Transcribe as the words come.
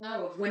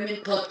Power of Women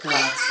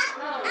podcast.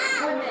 Power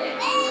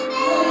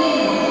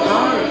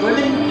of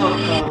Women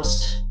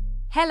podcast.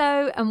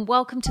 Hello and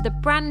welcome to the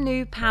brand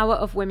new Power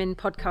of Women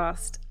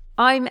podcast.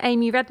 I'm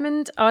Amy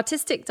Redmond,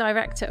 Artistic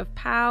Director of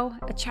POW,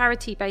 a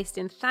charity based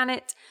in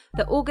Thanet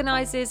that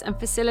organises and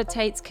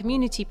facilitates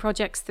community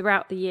projects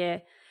throughout the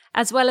year,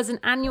 as well as an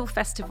annual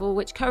festival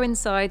which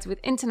coincides with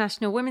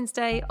International Women's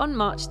Day on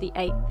March the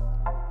 8th.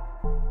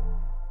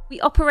 We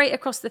operate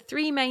across the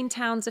three main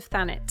towns of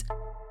Thanet: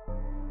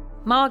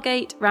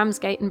 Margate,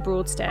 Ramsgate and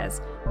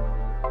Broadstairs,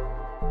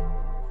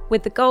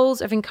 with the goals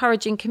of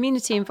encouraging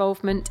community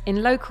involvement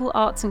in local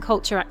arts and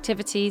culture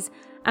activities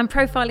and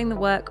profiling the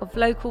work of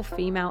local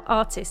female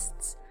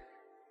artists.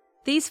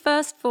 These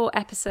first 4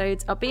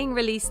 episodes are being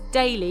released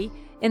daily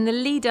in the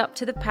lead up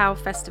to the POW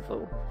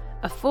Festival,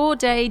 a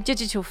 4-day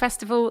digital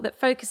festival that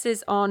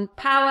focuses on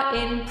power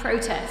in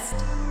protest.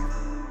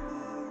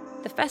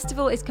 The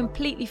festival is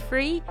completely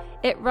free.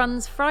 It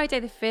runs Friday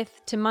the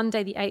 5th to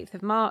Monday the 8th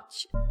of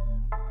March.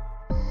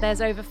 There's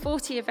over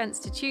 40 events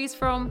to choose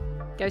from.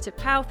 Go to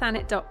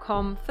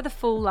powthanet.com for the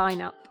full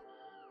lineup.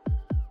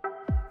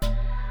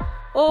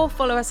 Or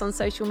follow us on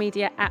social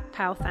media at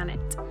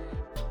powthanet.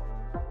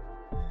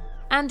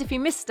 And if you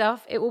miss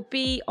stuff, it will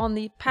be on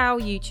the POW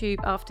YouTube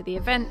after the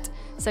event,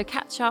 so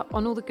catch up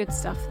on all the good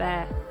stuff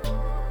there.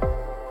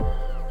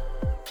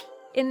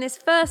 In this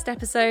first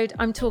episode,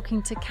 I'm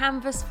talking to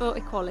Canvas for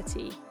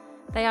Equality.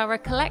 They are a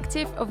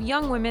collective of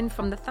young women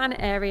from the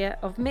Thanet area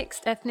of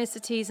mixed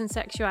ethnicities and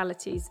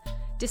sexualities,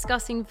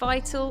 discussing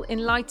vital,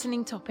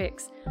 enlightening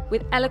topics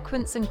with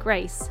eloquence and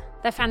grace.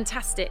 They're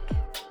fantastic.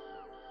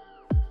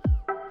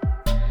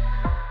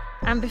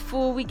 And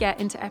before we get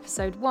into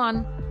episode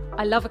 1,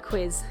 I love a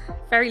quiz.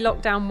 Very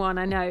lockdown one,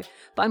 I know,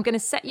 but I'm going to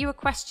set you a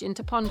question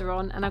to ponder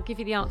on and I'll give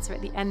you the answer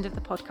at the end of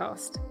the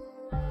podcast.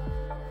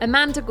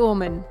 Amanda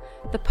Gorman,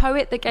 the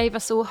poet that gave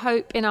us all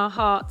hope in our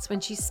hearts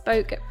when she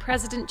spoke at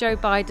President Joe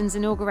Biden's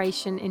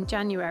inauguration in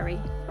January.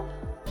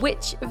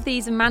 Which of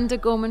these Amanda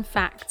Gorman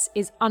facts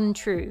is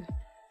untrue?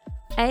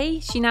 A,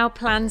 she now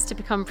plans to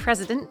become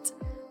president.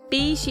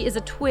 B, she is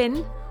a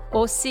twin.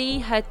 Or C,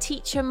 her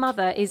teacher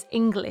mother is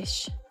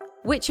English.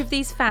 Which of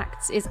these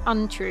facts is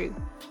untrue?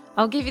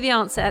 I'll give you the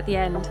answer at the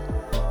end.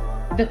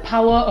 The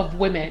Power of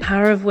Women.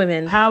 Power of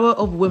Women. Power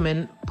of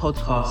Women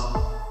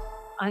podcast.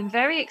 I'm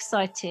very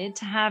excited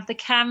to have the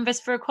Canvas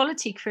for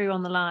Equality crew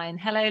on the line.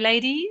 Hello,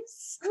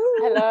 ladies.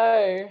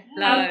 Hello.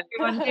 How's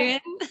everyone doing?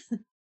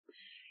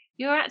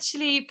 You're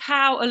actually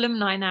POW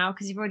alumni now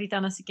because you've already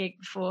done us a gig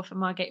before for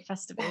Margate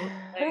Festival.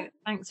 So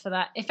thanks for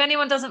that. If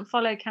anyone doesn't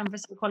follow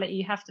Canvas for Equality,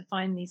 you have to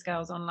find these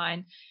girls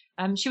online.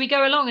 Should we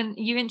go along and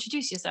you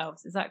introduce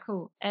yourselves? Is that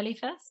cool? Ellie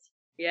first?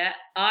 Yeah,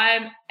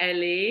 I'm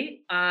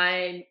Ellie.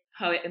 I'm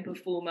poet and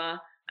performer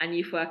and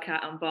youth worker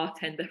and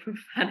bartender from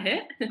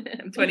Thanet.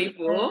 I'm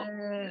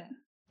 24.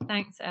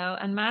 Thanks, Elle.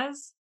 And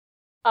Maz?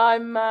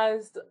 I'm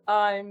Maz.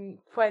 I'm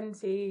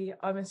 20.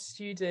 I'm a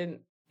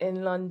student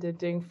in London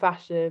doing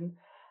fashion,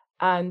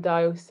 and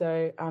I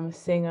also am a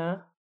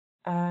singer.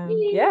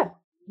 Yeah.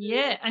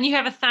 And you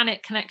have a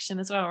Thanet connection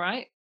as well,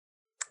 right?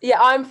 Yeah,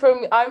 I'm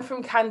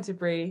from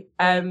Canterbury.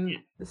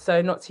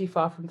 So not too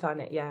far from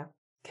Thanet. Yeah,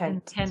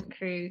 Kent. Kent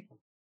crew.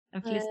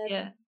 And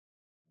Felicia.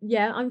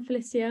 Yeah, I'm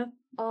Felicia.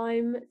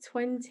 I'm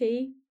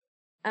 20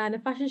 and a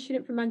fashion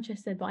student from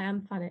Manchester, but I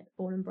am Thanet,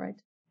 born and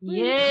bred.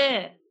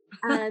 Yeah.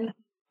 And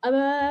I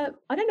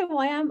don't know who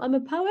I am. I'm a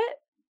poet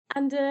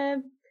and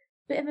a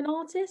bit of an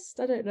artist.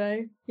 I don't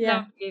know. Yeah.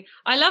 Love you.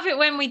 I love it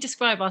when we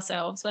describe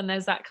ourselves, when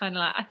there's that kind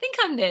of like, I think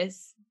I'm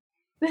this.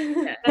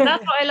 Yeah, and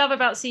that's what I love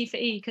about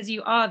C4E, because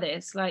you are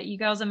this. Like, you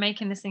girls are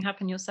making this thing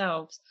happen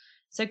yourselves.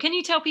 So can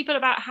you tell people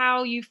about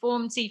how you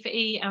formed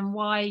C4E and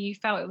why you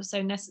felt it was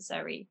so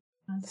necessary?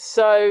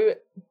 So,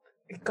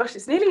 gosh,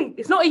 it's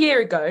not a year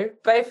ago,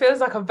 but it feels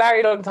like a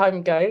very long time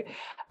ago.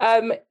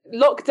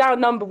 Lockdown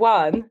number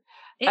 1.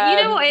 You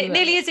know what? It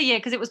nearly is a year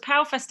because it was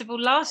POW Festival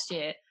last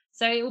year.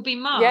 So it will be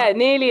March. Yeah,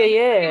 nearly a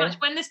year. Pretty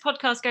much when this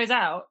podcast goes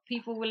out,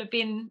 people will have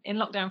been in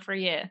lockdown for a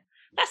year.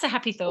 That's a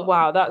happy thought.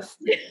 Wow, that's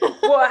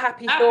what a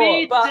happy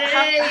thought.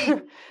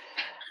 But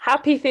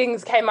happy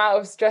things came out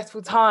of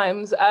stressful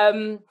times.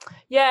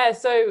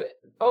 So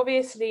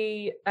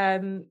obviously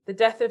the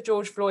death of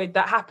George Floyd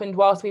that happened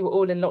whilst we were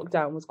all in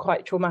lockdown was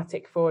quite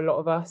traumatic for a lot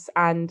of us.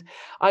 And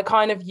I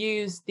kind of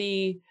used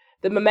the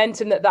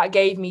momentum that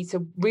gave me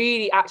to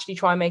really actually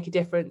try and make a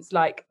difference,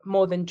 like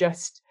more than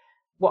just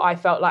what I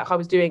felt like I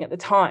was doing at the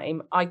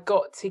time. I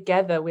got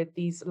together with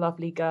these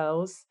lovely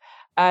girls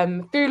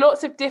through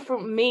lots of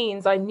different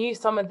means. I knew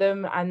some of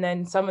them, and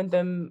then some of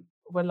them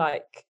were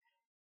like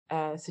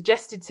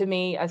suggested to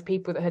me as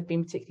people that had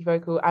been particularly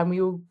vocal, and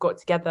we all got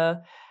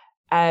together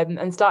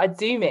and started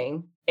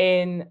Zooming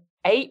in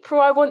April,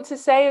 I want to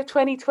say, of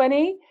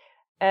 2020.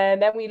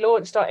 And then we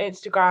launched our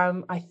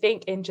Instagram, I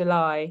think, in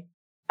July.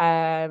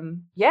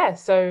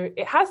 So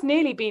it has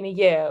nearly been a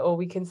year, or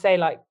we can say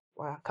like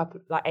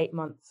 8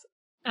 months.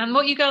 And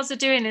what you girls are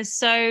doing is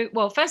so,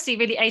 well, firstly,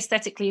 really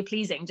aesthetically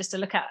pleasing just to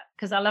look at,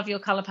 because I love your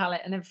colour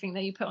palette and everything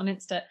that you put on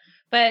Insta.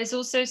 but it's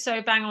also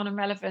so bang on and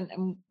relevant.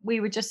 And we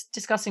were just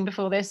discussing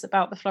before this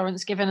about the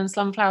Florence Given and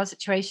Slumflower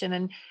situation,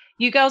 and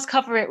you girls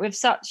cover it with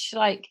such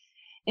like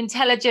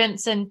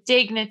intelligence and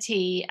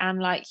dignity and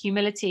like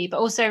humility, but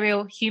also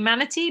real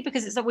humanity,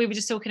 because it's like we were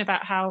just talking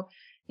about how,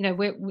 you know,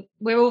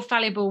 we're all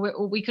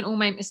fallible, we can all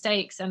make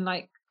mistakes, and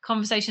like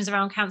conversations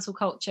around cancel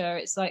culture,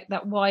 it's like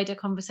that wider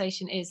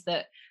conversation is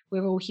that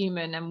we're all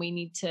human and we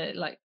need to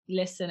like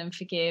listen and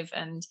forgive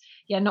and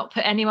not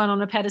put anyone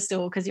on a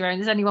pedestal, because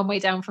there's only one way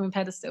down from a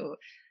pedestal.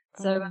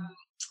 So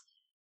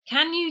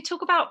can you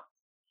talk about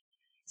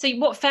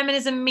what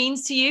feminism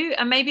means to you,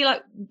 and maybe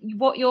like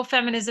what your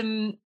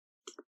feminism,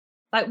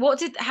 like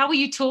how were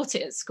you taught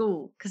it at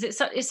school? Because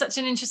it's such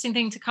an interesting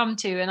thing to come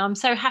to, and I'm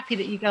so happy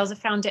that you girls have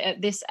found it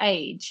at this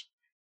age.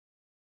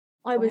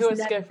 I was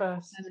never go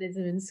first.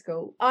 feminism in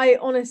school. I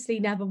honestly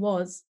never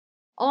was.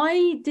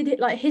 I did it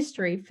like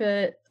history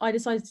I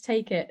decided to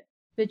take it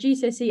for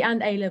GCSE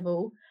and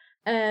A-level.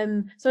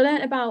 So I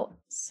learned about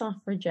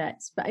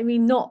suffragettes, but I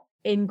mean, not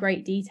in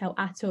great detail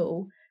at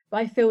all. But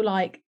I feel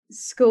like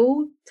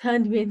school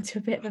turned me into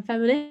a bit of a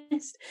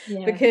feminist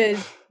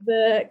because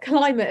the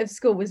climate of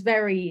school was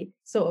very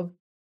sort of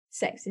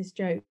sexist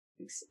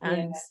jokes,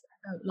 and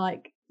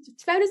like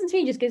feminism to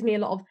me just gives me a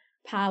lot of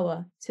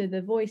power to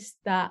the voice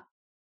that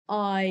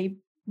I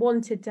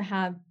wanted to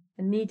have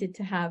and needed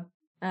to have,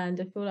 and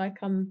I feel like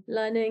I'm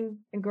learning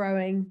and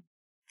growing,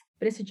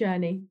 but it's a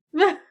journey.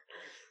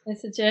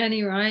 It's a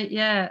journey, right?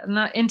 Yeah. And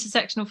that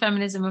intersectional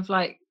feminism of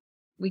like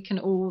we can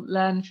all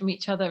learn from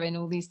each other in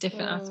all these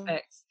different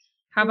aspects.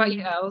 How about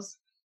you, Els?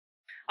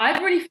 I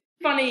had a really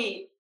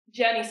funny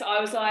journey. So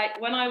I was like,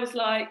 when I was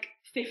like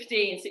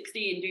 15,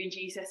 16 doing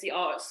GCSE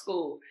art at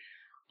school,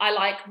 I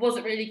like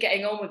wasn't really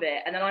getting on with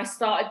it. And then I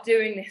started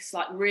doing this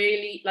like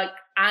really like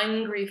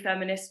angry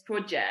feminist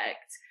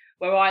project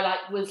where I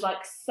like was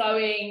like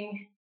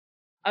sewing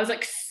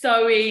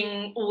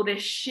all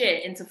this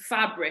shit into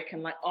fabric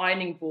and like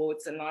ironing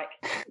boards and like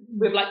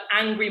with like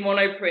angry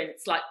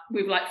monoprints, like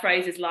with like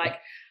phrases like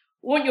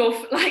want your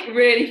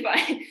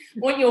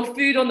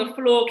food on the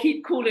floor,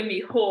 keep calling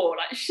me whore,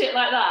 like shit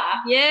like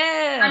that.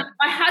 Yeah. And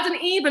I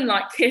hadn't even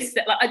like kissed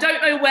it. Like I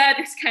don't know where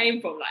this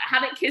came from. Like I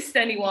hadn't kissed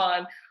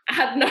anyone. I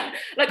had no,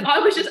 like I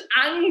was just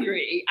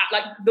angry at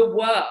like the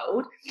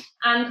world.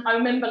 And I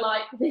remember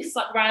like this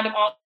like random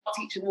art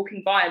teacher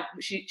walking by and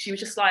she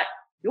was just like,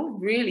 "You're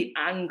really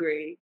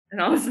angry."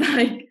 And I was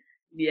like,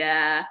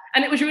 yeah.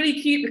 And it was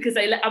really cute because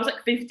I was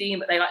like 15,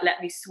 but they like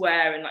let me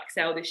swear and like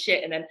say all this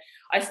shit. And then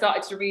I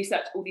started to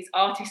research all these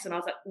artists and I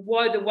was like,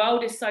 whoa, the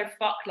world is so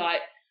fucked.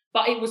 Like,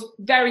 but it was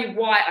very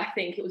white, I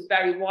think. It was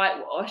very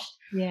whitewashed.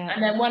 Yeah.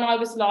 And then when I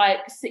was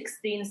like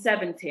 16,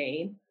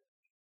 17,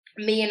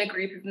 me and a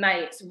group of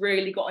mates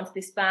really got into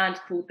this band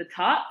called The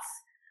Tuts.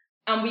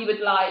 And we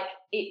would like,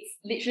 it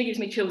literally gives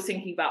me chills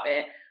thinking about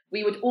it.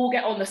 We would all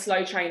get on the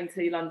slow train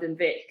to London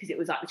Vic because it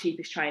was like the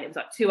cheapest train. It was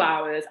like 2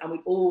 hours, and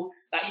we'd all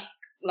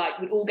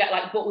we'd all get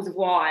like bottles of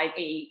wine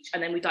each,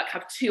 and then we'd like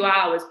have 2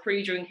 hours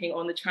pre-drinking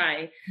on the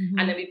train,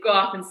 and then we'd go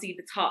up and see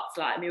the Tuts.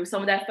 Like, and we were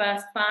some of their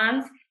first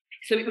fans.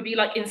 So it would be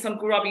like in some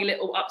grubby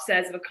little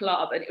upstairs of a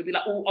club, and it would be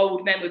like all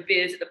old men with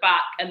beers at the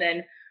back, and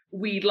then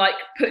we'd like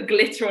put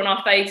glitter on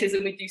our faces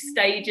and we'd do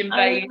stage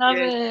invasions. I love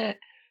it.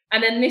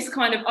 And then this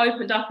kind of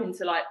opened up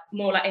into like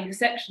more like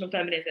intersectional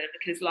feminism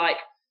because like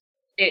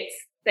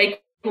they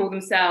call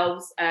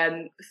themselves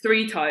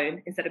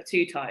three-tone instead of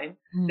two-tone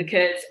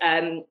because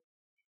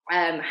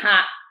Hat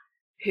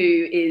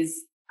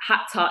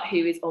Tut,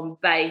 who is on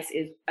bass,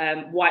 is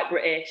white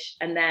British,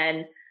 and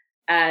then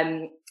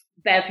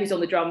Bev, who's on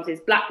the drums, is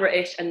black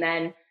British, and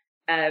then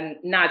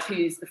Nad,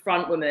 who's the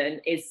front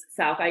woman, is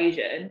South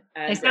Asian.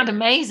 They sound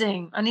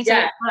amazing. I need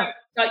to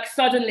like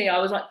suddenly I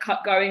was like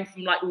going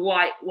from like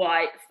white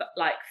like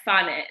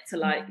Fanet to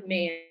like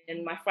me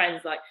and my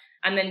friends, like,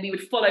 and then we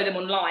would follow them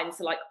online.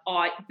 So like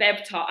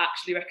Bev Tut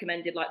actually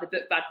recommended like the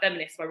book Bad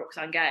Feminist by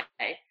Roxane Gay.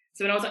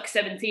 So when I was like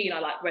 17, I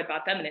like read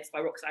Bad Feminist by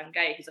Roxane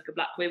Gay, who's like a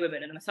black queer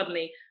woman, and then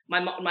suddenly my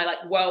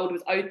like world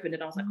was opened,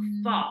 and I was like,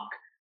 fuck.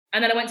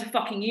 And then I went to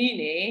fucking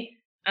uni,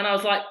 and I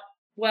was like,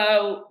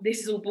 well, this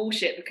is all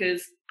bullshit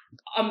because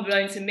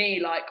unbeknown to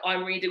me, like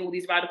I'm reading all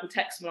these radical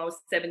texts when I was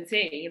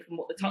 17 from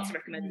what the Tuts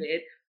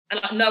recommended,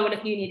 and like no one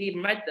at uni had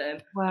even read them.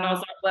 Wow. And I was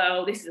like,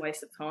 well, this is a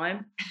waste of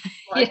time.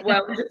 Like,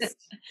 well,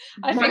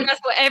 I think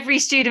that's what every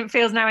student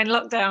feels now in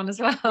lockdown as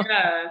well.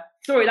 Yeah.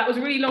 Sorry, that was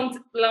a really long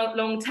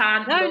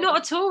tangent. No, not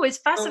at all. It's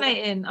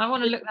fascinating. I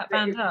want to look that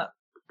band up.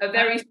 A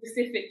very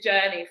specific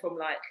journey from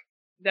like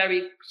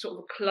very sort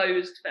of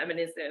closed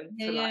feminism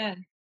to like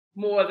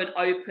more of an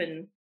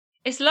open.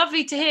 It's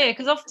lovely to hear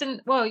because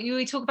often,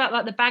 we talk about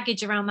like the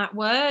baggage around that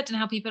word and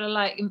how people are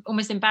like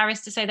almost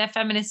embarrassed to say they're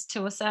feminist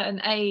to a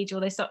certain age,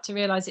 or they start to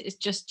realise it's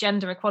just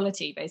gender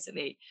equality,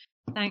 basically.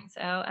 Thanks,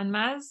 Elle. And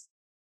Maz?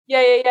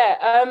 Yeah.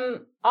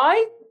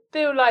 I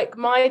feel like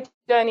my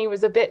journey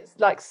was a bit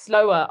like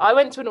slower. I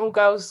went to an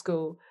all-girls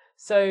school,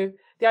 so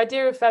the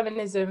idea of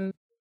feminism,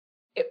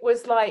 it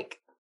was like,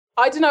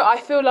 I don't know, I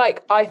feel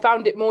like I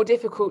found it more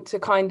difficult to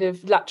kind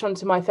of latch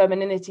onto my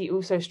femininity,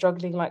 also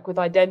struggling like with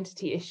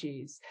identity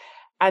issues.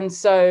 And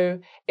so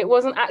it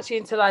wasn't actually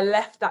until I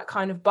left that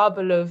kind of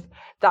bubble of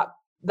that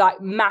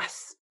like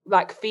mass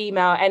like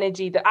female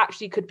energy that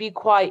actually could be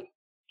quite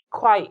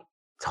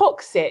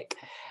toxic,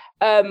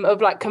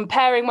 of like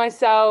comparing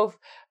myself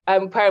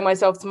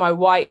to my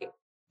white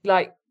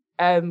like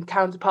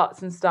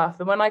counterparts and stuff.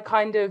 And when I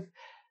kind of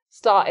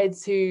started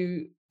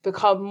to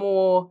become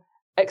more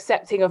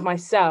accepting of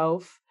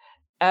myself,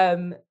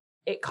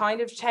 it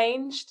kind of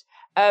changed.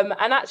 And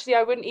actually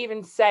I wouldn't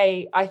even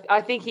say,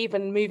 I think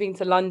even moving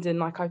to London,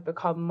 like I've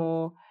become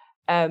more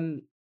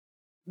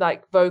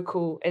like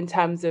vocal in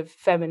terms of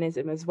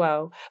feminism as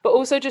well, but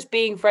also just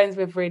being friends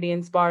with really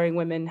inspiring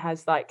women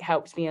has like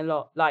helped me a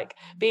lot. Like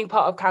being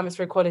part of Canvas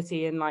for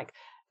Equality and like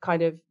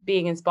kind of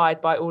being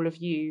inspired by all of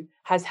you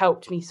has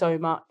helped me so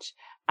much.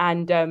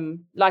 And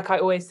like I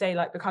always say,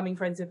 like becoming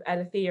friends with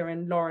Alethea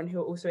and Lauren, who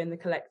are also in the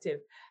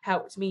collective,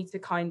 helped me to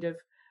kind of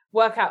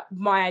work out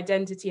my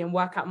identity and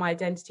work out my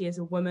identity as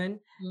a woman,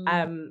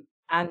 and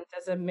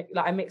as a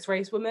mixed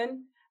race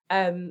woman.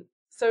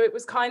 So it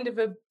was kind of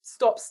a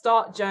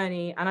stop-start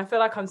journey, and I feel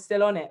like I'm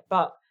still on it.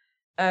 But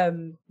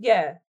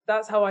yeah,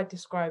 that's how I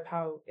describe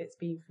how it's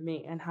been for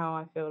me and how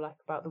I feel like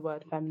about the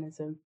word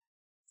feminism.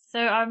 So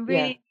I'm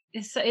really,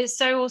 it's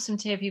so awesome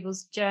to hear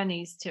people's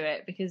journeys to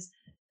it, because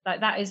like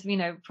that is, you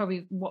know,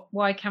 probably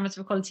why Canvas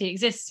for Equality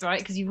exists, right?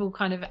 Because you've all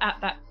kind of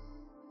at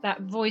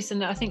that voice,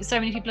 and I think so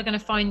many people are going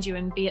to find you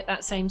and be at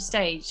that same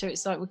stage. So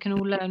it's like we can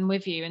all learn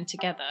with you and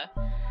together.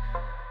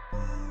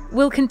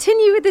 We'll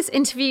continue with this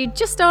interview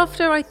just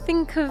after I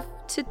think of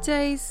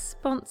today's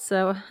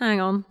sponsor.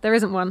 Hang on, there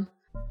isn't one.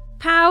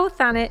 POW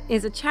Thanet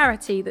is a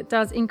charity that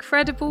does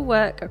incredible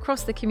work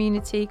across the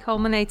community,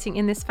 culminating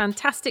in this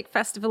fantastic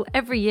festival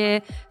every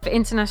year for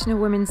International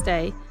Women's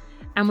Day.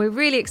 And we're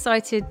really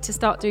excited to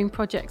start doing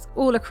projects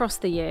all across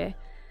the year.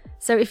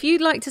 So if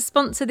you'd like to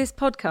sponsor this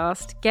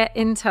podcast, get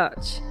in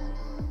touch.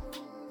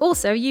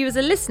 Also, you as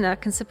a listener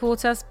can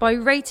support us by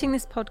rating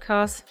this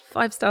podcast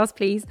 5 stars,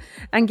 please,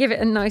 and give it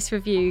a nice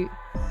review.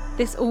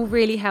 This all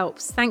really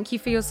helps. Thank you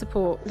for your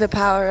support. The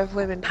Power of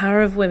Women.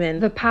 Power of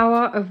Women. The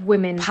Power of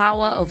Women.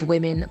 Power of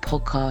Women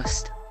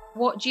podcast.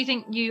 What do you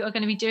think you are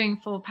going to be doing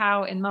for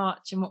POW in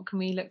March, and what can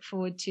we look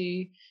forward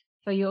to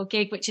for your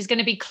gig, which is going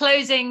to be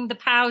closing the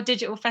POW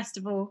Digital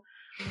Festival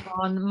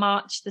on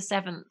March the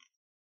 7th?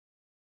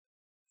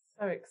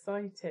 So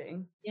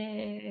exciting.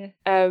 Yeah.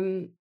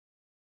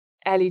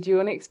 Ellie, do you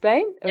want to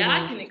explain? Yeah,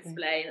 I can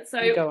explain. So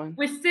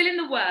we're still in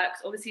the works,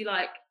 obviously,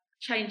 like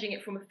changing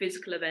it from a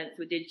physical event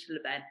to a digital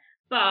event,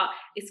 but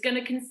it's going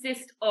to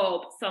consist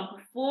of some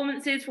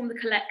performances from the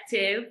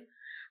collective,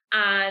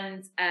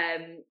 and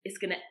it's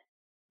going to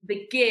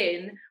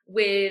begin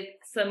with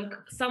some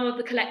of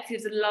the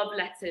collective's love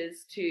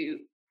letters to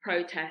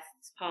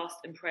protests past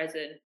and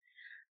present,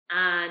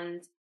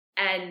 and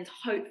end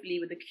hopefully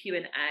with a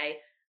Q&A,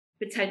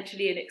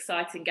 potentially an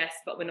exciting guest,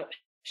 but we're not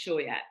sure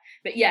yet.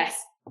 But yes,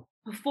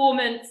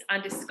 performance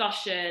and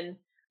discussion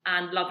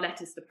and love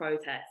letters to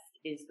protest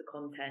is the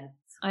content.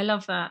 I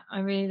love that. I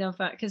really love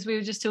that, because we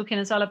were just talking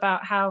as well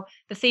about how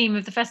the theme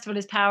of the festival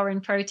is power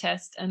in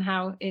protest, and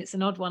how it's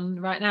an odd one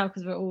right now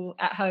because we're all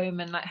at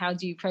home, and like how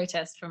do you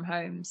protest from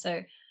home?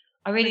 So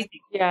I really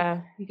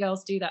think you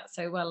girls do that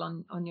so well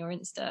on your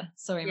Insta.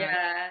 Sorry, Mary.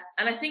 Yeah,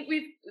 and I think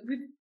we've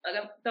I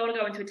don't want to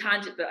go into a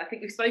tangent, but I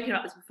think we've spoken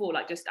about this before,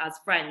 like just as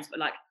friends, but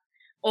like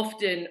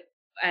often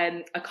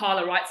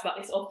Akala writes about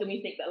this, often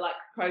we think that like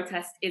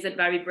protest isn't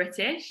very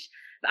British,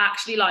 but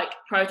actually like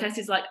protest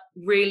is like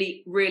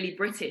really, really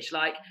British.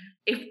 Like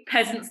if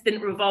peasants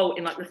didn't revolt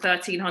in like the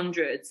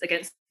 1300s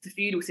against the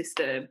feudal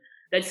system,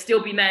 there'd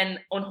still be men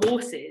on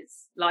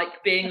horses,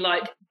 like being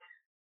like,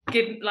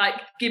 give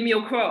me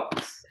your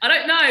crops. I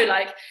don't know,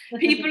 like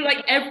people,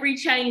 like every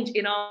change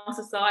in our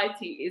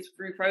society is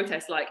through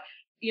protest. Like,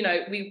 you know,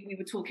 we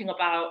were talking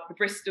about the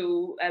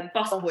Bristol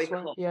bus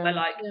boycott, where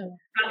like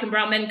black and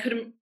brown men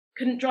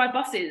couldn't drive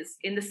buses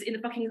in the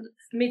fucking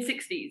mid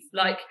 60s,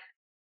 like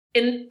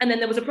and then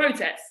there was a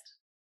protest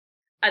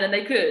and then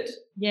they could,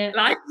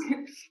 like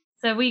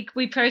so we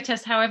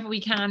protest however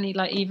we can,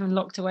 like even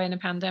locked away in a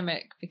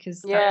pandemic,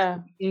 because that's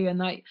what we do. And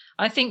like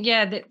I think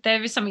that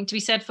there is something to be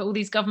said for all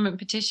these government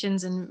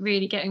petitions and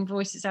really getting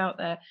voices out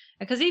there,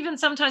 because even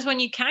sometimes when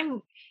you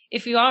can,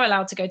 if you are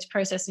allowed to go to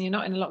protest and you're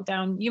not in a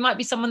lockdown, you might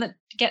be someone that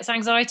gets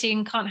anxiety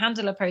and can't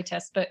handle a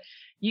protest, but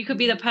you could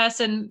be the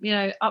person, you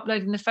know,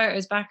 uploading the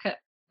photos back at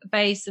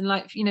base and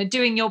like, you know,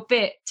 doing your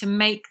bit to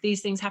make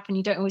these things happen.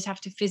 You don't always have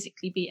to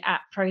physically be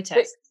at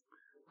protests.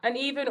 And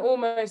even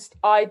almost,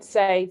 I'd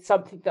say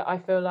something that I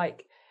feel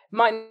like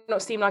might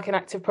not seem like an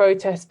act of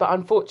protest, but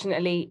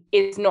unfortunately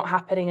is not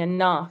happening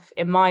enough,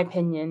 in my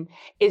opinion,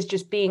 is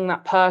just being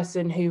that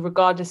person who,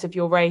 regardless of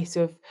your race,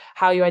 of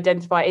how you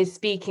identify, is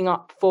speaking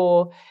up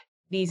for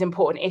these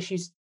important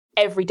issues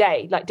every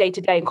day, like day to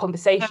day in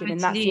conversation.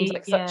 And that seems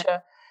like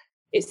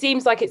it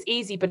seems like it's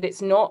easy, but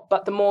it's not.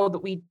 But the more that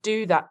we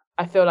do that,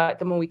 I feel like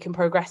the more we can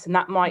progress. And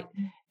that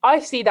I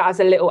see that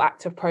as a little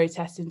act of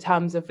protest in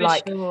terms of you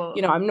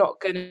know, I'm not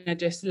going to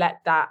just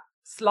let that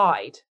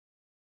slide.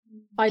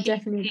 I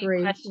definitely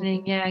agree.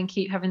 Questioning, and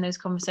keep having those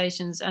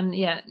conversations, and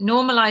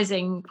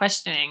normalizing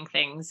questioning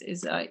things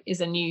is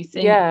a new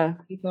thing. Yeah,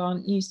 people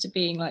aren't used to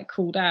being like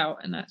called out,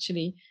 and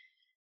actually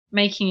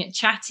making it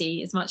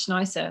chatty is much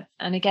nicer.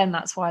 And again,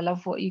 that's why I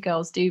love what you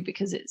girls do,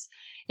 because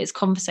it's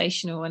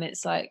conversational and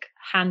it's like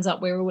hands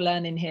up, we're all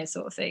learning here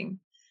sort of thing.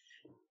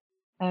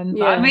 But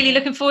I'm really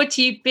looking forward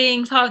to you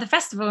being part of the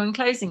festival and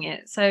closing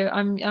it. So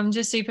I'm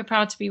just super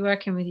proud to be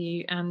working with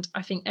you, and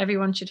I think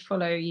everyone should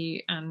follow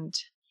you and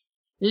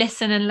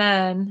listen and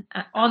learn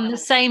on the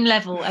same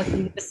level as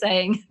you were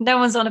saying. No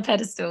one's on a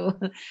pedestal.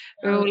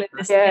 We're all in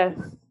this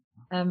together.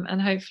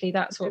 And hopefully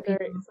that's what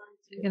people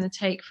are going to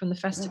take from the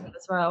festival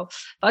as well.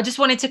 But I just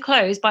wanted to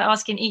close by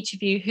asking each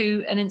of you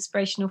who an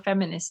inspirational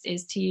feminist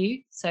is to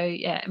you. So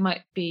it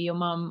might be your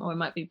mum or it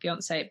might be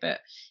Beyonce,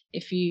 but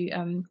if you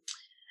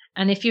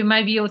and if you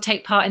maybe you'll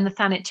take part in the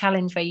Thanet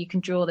challenge where you can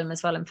draw them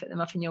as well and put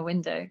them up in your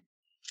window.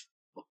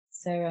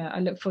 So I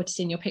look forward to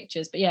seeing your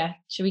pictures. But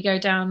should we go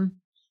down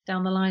the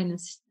line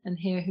and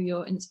hear who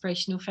your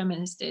inspirational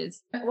feminist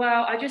is?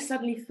 Well, I just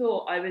suddenly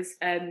thought I was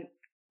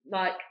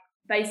like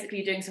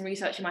basically doing some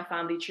research in my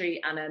family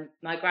tree, and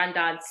my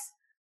granddad's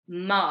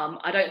mum,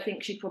 I don't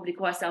think she'd probably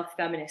call herself a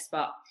feminist,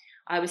 but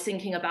I was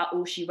thinking about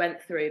all she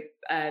went through.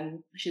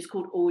 She's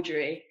called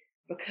Audrey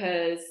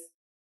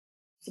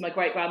my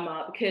great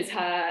grandma, because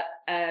her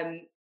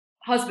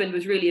husband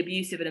was really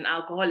abusive and an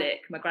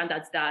alcoholic, my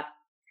granddad's dad,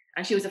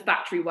 and she was a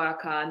factory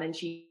worker, and then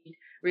she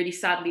really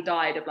sadly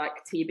died of like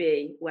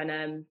TB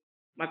when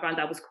my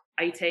granddad was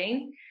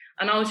 18.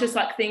 And I was just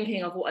like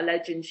thinking of what a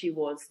legend she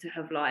was to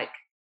have like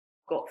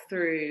got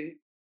through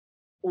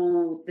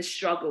all the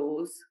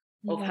struggles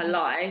of her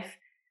life,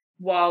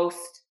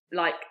 whilst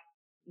like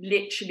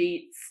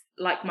literally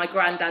like my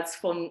granddad's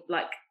fond,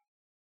 like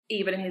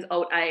even in his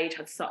old age,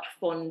 had such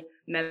fond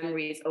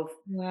memories of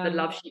the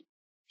love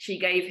she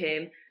gave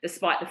him,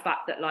 despite the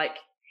fact that like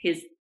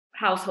his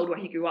household where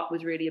he grew up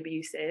was really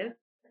abusive.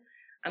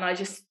 And I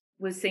just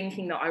was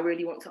thinking that I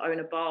really want to own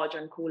a barge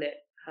and call it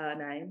her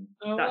name.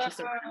 That's just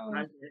a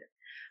random.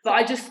 But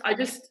I just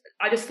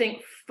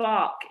think,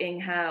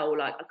 fucking hell,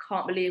 like I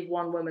can't believe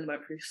one woman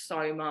went through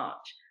so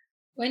much.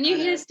 When you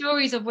hear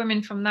stories of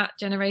women from that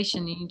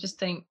generation, you just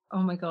think,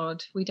 oh my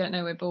God, we don't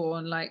know we're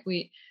born. Like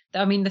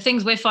the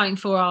things we're fighting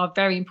for are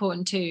very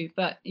important too.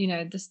 But you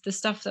know, the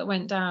stuff that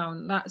went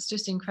down, that's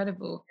just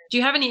incredible. Do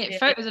you have any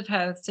photos of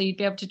her so you'd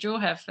be able to draw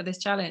her for this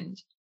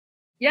challenge?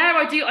 Yeah,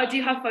 I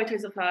do have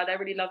photos of her. They're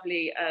really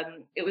lovely.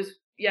 It was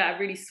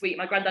really sweet.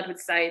 My granddad would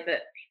say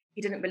that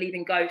he didn't believe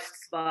in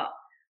ghosts, but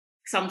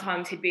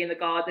sometimes he'd be in the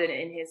garden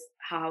in his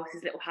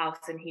little house,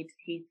 and he'd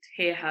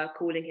hear her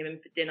calling him in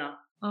for dinner.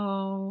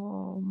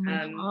 Oh,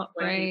 my heart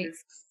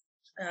breaks.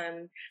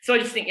 So I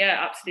just think,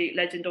 absolute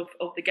legend of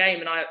the game,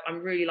 and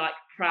I'm really like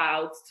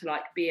proud to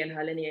like be in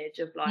her lineage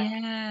of like.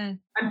 Yeah.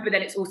 But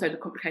then it's also the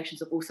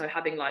complications of also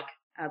having like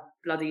a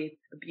bloody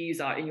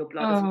abuser in your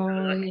blood as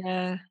well. Like,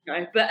 yeah. You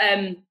know, but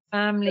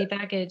family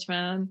baggage,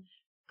 man.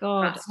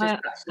 God,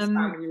 that's just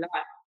family life.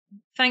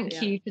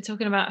 Thank you for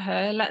talking about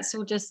her. Let's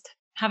all just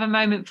have a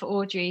moment for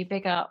Audrey.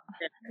 Big up.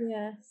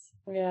 Yes.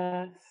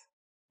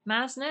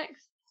 Maz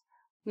next.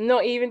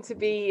 Not even to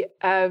be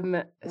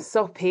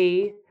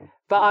soppy,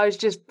 but I was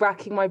just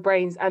racking my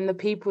brains, and the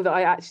people that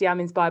I actually am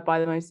inspired by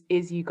the most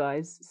is you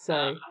guys.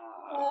 So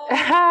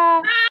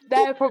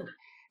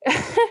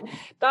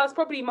that's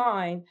probably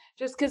mine,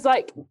 just because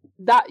like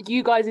that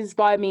you guys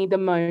inspire me the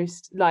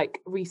most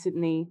like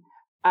recently,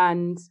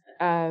 and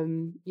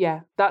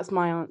that's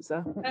my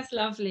answer. That's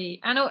lovely.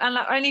 And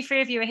like, only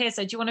 3 of you are here,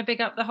 so do you want to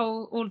big up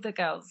all of the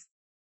girls?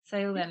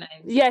 Say all their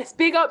names. Yes,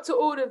 big up to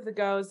all of the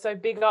girls. So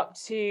big up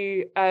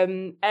to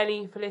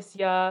Ellie,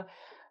 Felicia,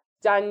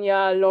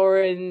 Dania,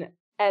 Lauren,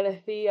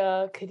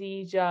 Alethea,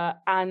 Khadija,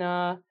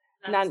 Anna,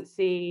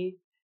 Nancy.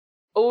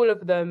 All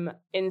of them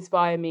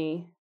inspire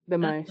me the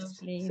most.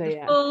 Lovely. So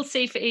the full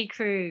C4E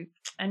crew.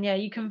 And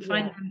you can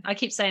find them. I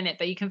keep saying it,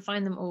 but you can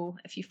find them all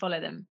if you follow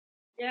them.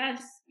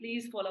 Yes,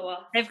 please follow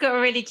us. They've got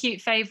really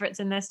cute favourites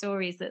in their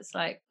stories that's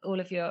like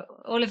all of your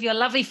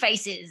lovely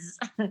faces.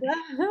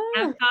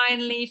 And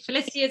finally,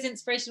 Felicia's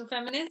inspirational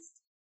feminist.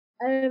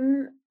 I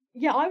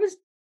was,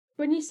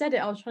 when you said it,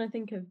 I was trying to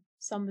think of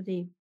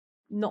somebody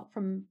not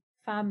from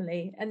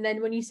family, and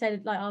then when you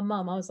said like our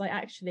mum, I was like,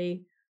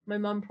 actually my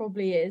mum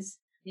probably is.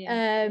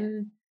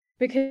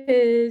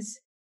 Because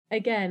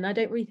again, I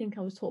don't really think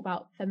I was taught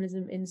about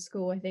feminism in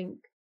school. I think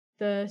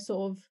the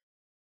sort of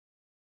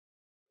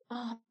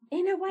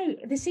in a way,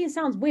 this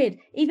sounds weird.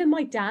 Even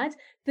my dad,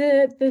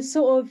 the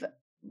sort of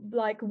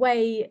like the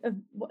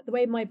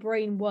way my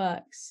brain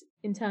works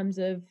in terms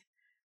of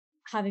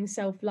having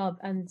self-love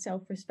and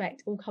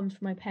self-respect all comes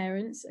from my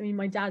parents. I mean,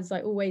 my dad's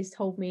like always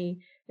told me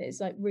that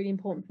it's like really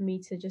important for me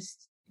to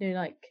just,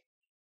 like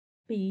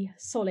be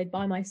solid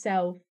by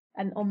myself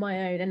and on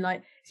my own. And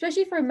like,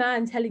 especially for a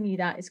man telling you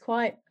that, it's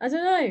quite, I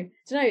don't know,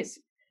 it's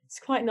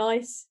quite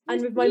nice.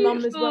 And with my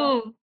mum as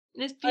well.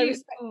 It's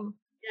beautiful.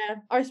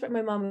 I respect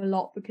my mum a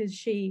lot because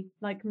she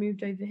like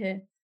moved over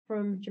here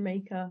from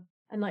Jamaica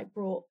and like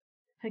brought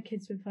her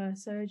kids with her.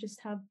 So I just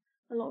have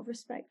a lot of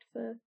respect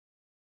for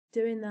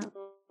doing that.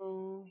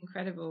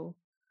 Incredible.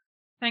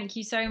 Thank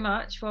you so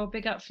much. Well,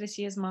 big up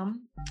Felicia's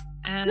mum.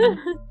 And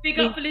big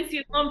up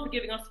Felicia's mum for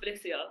giving us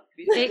Felicia.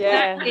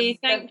 Exactly.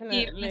 Thank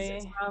definitely. you,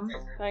 Felicia's mum.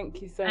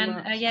 Thank you so And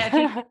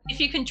much. if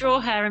you can draw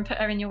her and put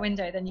her in your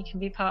window, then you can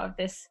be part of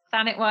this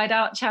Thanet-wide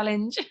art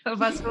challenge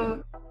of us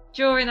all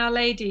drawing our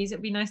ladies.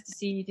 It'd be nice to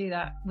see you do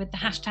that with the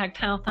hashtag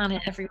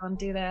 #PalThanet. Everyone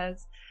do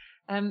theirs.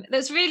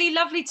 That's really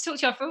lovely to talk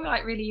to you. I feel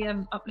like really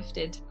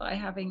uplifted by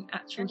having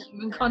actual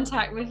human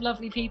contact with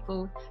lovely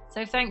people.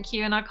 So thank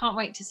you, and I can't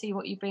wait to see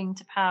what you bring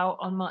to POW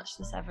on March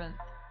the 7th.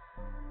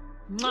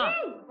 Mwah.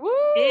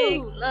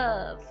 Big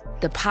love.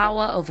 The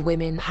Power of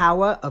Women.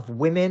 Power of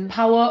Women.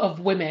 Power of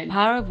Women.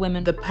 Power of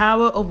Women. The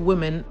Power of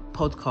Women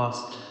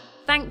podcast.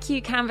 Thank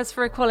you, Canvas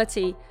for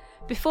Equality.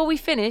 Before we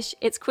finish,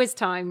 it's quiz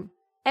time.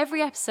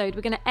 Every episode,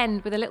 we're going to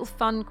end with a little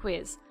fun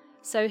quiz.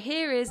 So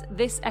here is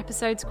this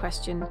episode's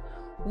question.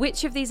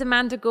 Which of these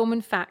Amanda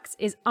Gorman facts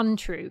is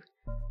untrue?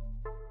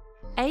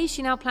 A,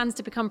 she now plans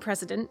to become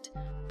president.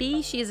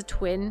 B, she is a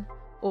twin.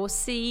 Or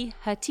C,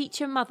 her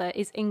teacher mother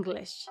is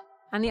English.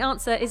 And the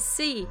answer is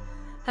C.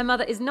 Her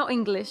mother is not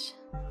English,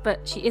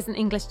 but she is an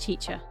English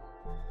teacher.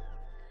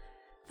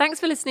 Thanks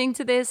for listening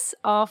to this,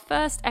 our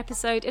first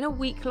episode in a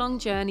week-long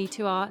journey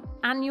to our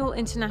annual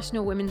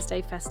International Women's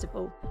Day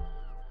Festival.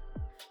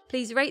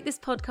 Please rate this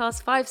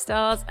podcast 5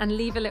 stars and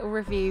leave a little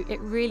review. It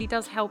really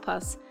does help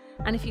us.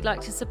 And if you'd like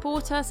to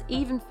support us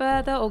even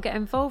further or get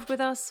involved with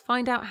us,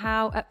 find out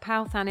how at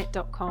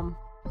powthanet.com.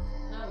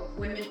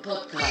 Women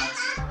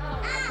Podcast.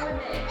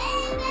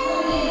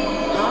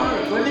 Power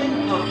of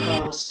Women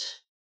Podcast.